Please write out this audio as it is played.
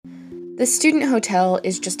The student hotel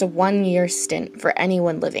is just a one-year stint for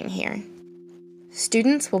anyone living here.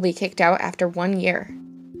 Students will be kicked out after 1 year.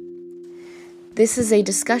 This is a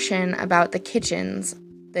discussion about the kitchens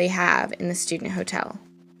they have in the student hotel.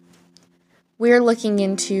 We're looking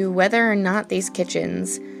into whether or not these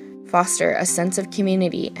kitchens foster a sense of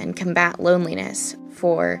community and combat loneliness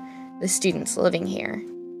for the students living here.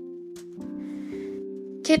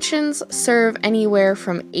 Kitchens serve anywhere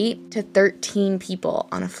from 8 to 13 people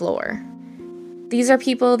on a floor. These are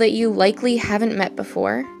people that you likely haven't met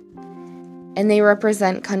before, and they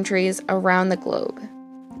represent countries around the globe.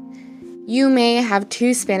 You may have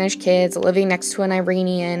 2 Spanish kids living next to an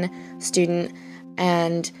Iranian student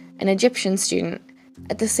and an Egyptian student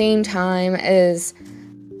at the same time as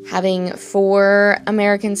having 4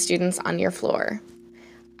 American students on your floor.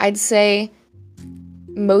 I'd say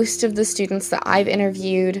most of the students that I've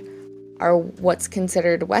interviewed are what's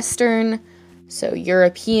considered Western, so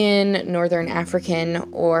European, Northern African,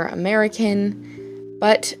 or American,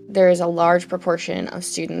 but there is a large proportion of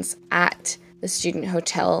students at the student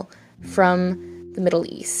hotel from the Middle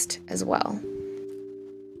East as well.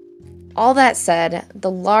 All that said,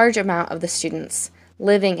 the large amount of the students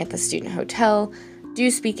living at the student hotel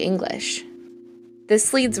do speak English.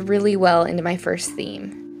 This leads really well into my first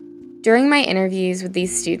theme. During my interviews with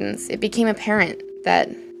these students, it became apparent that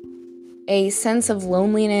a sense of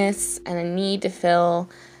loneliness and a need to fill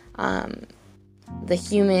the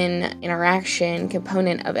human interaction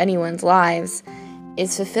component of anyone's lives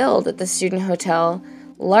is fulfilled at the student hotel,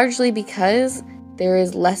 largely because there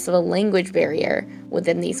is less of a language barrier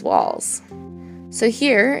within these walls. So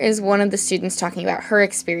here is one of the students talking about her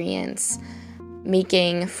experience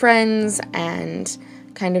making friends and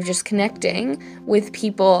kind of just connecting with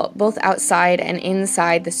people both outside and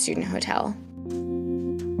inside the student hotel.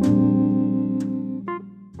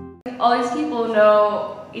 All these people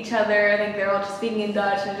know each other. I think they're all just speaking in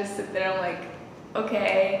Dutch, and I just sit there and I'm like,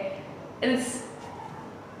 okay. And it's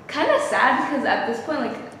kind of sad because at this point,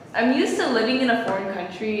 like, I'm used to living in a foreign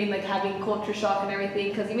country and like having culture shock and everything,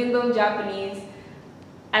 because even though I'm Japanese,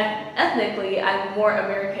 ethnically I'm more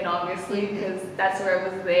American, obviously, because that's where I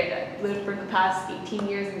was there. I lived for the past 18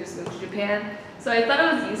 years and just moved to Japan. So I thought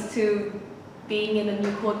I was used to being in a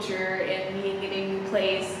new culture and being in a new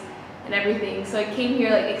place and everything. So I came here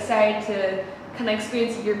like excited to kind of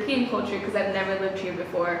experience European culture because I've never lived here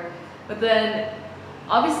before. But then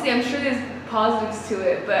obviously I'm sure there's positives to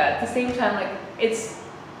it, but at the same time, like,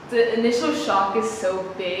 the initial shock is so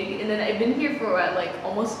big. And then I've been here for what, like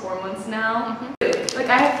almost 4 months now. Like,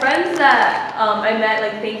 I have friends that I met,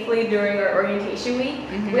 like, thankfully during our orientation week.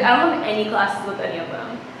 I don't have any classes with any of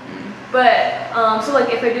them. But so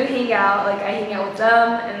like if I do hang out, like I hang out with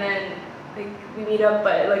them, and then like we meet up,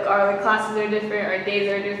 but like our classes are different, our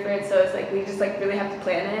days are different, so it's like we just like really have to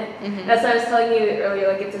plan it. That's what I was telling you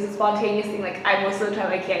earlier, like it's a spontaneous thing. Like most of the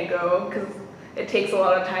time I can't go because it takes a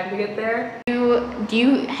lot of time to get there. Do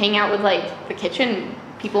you hang out with like the kitchen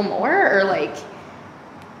people more, or like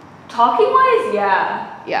talking wise?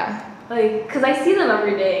 Yeah. Like, cause I see them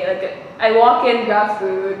every day. Like I walk in, grab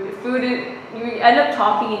food, you end up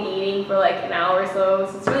talking and eating for like an hour or so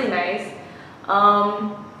it's really nice.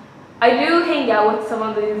 I do hang out with some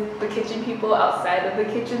of the kitchen people outside of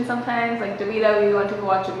the kitchen sometimes. Like Davida, we want to go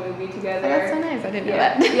watch a movie together. Oh, that's so nice. I didn't know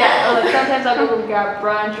that. Yeah, or like sometimes I'll go grab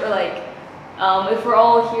brunch, or like if we're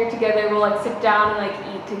all here together, we'll like sit down and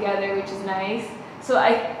like eat together, which is nice. So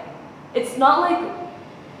it's not like,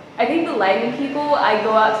 I think the lighting people, I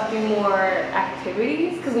go out to do more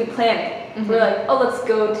activities because we plan it. We're like, oh, let's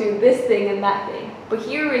go to this thing and that thing. But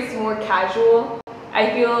here it's more casual.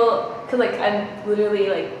 I feel, because like I'm literally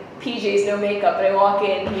like PJs, no makeup, but I walk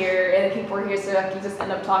in here and the people are here, so like you just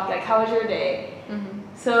end up talking like, how was your day?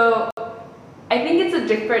 So I think it's a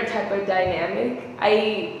different type of dynamic.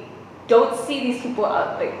 I don't see these people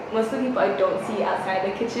out, like most of the people I don't see outside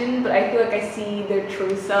the kitchen, but I feel like I see their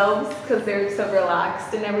true selves because they're so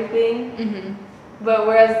relaxed and everything. But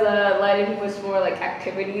whereas the lighting people is more like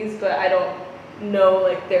activities, but I don't know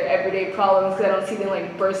like their everyday problems because I don't see them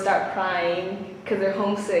like burst out crying because they're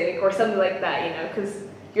homesick or something like that, you know, because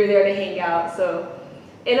you're there to hang out. So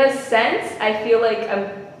in a sense, I feel like I'm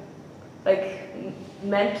like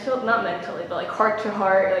not mentally, but like heart to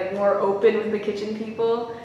heart, like more open with the kitchen people.